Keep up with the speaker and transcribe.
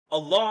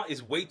Allah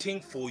is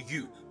waiting for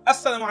you.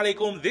 Assalamu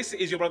alaikum, this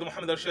is your brother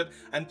Mohammad Arshad,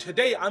 and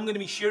today I'm going to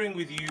be sharing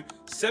with you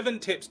 7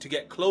 tips to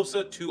get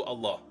closer to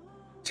Allah.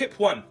 Tip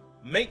 1.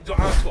 Make dua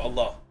to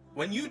Allah.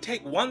 When you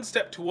take 1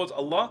 step towards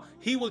Allah,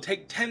 He will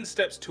take 10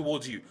 steps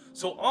towards you.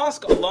 So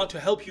ask Allah to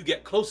help you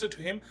get closer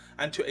to Him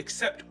and to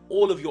accept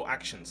all of your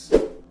actions.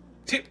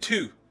 Tip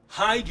 2.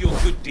 Hide your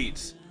good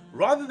deeds.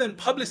 Rather than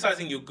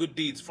publicizing your good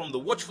deeds from the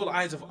watchful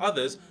eyes of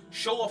others,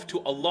 show off to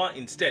Allah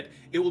instead.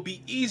 It will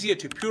be easier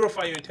to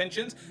purify your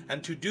intentions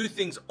and to do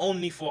things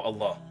only for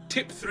Allah.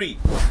 Tip 3.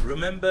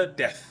 Remember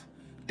death.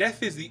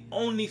 Death is the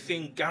only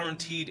thing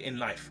guaranteed in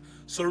life.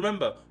 So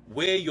remember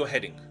where you're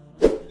heading.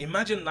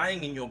 Imagine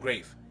lying in your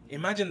grave.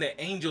 Imagine the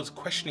angels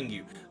questioning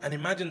you, and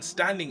imagine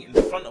standing in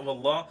front of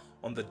Allah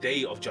on the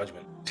day of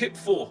judgment. Tip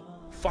 4.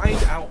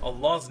 Find out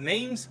Allah's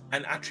names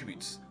and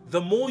attributes.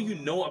 The more you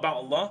know about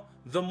Allah,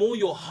 the more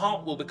your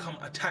heart will become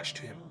attached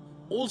to Him.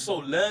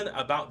 Also learn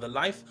about the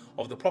life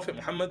of the Prophet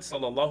Muhammad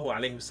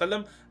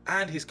ﷺ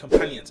and his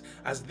companions,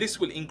 as this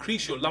will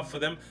increase your love for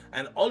them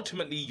and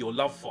ultimately your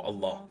love for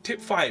Allah.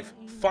 Tip 5.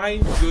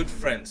 Find good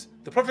friends.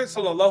 The Prophet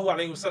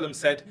ﷺ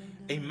said,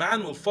 "A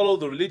man will follow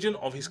the religion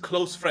of his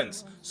close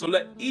friends. So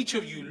let each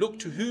of you look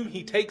to whom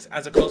he takes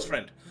as a close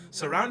friend."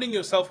 Surrounding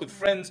yourself with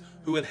friends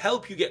who will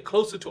help you get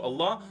closer to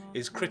Allah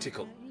is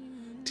critical.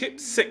 Tip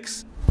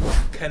 6.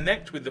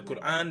 Connect with the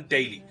Quran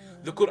daily.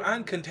 The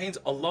Quran contains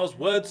Allah's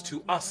words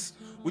to us,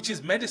 which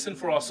is medicine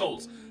for our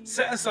souls.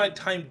 Set aside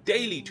time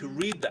daily to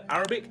read the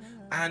Arabic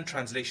and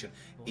translation,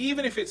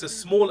 even if it's a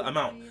small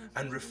amount,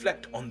 and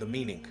reflect on the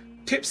meaning.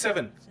 Tip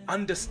 7.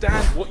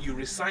 Understand what you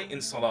recite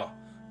in Salah.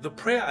 The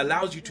prayer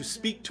allows you to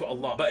speak to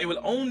Allah, but it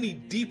will only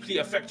deeply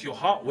affect your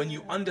heart when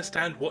you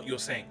understand what you're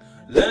saying.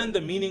 Learn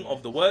the meaning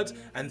of the words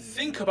and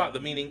think about the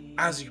meaning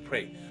as you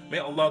pray. May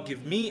Allah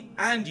give me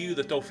and you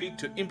the tawfiq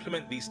to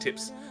implement these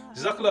tips.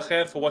 Jazakallah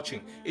khair for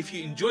watching. If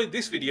you enjoyed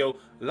this video,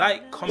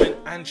 like, comment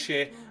and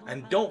share,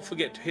 and don't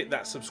forget to hit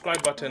that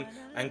subscribe button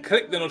and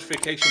click the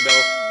notification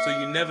bell so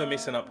you never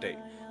miss an update.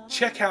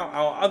 Check out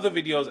our other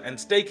videos and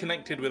stay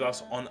connected with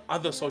us on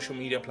other social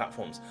media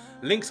platforms.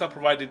 Links are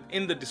provided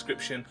in the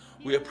description.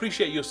 We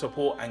appreciate your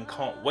support and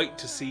can't wait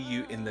to see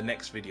you in the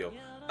next video.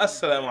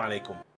 Assalamu alaikum.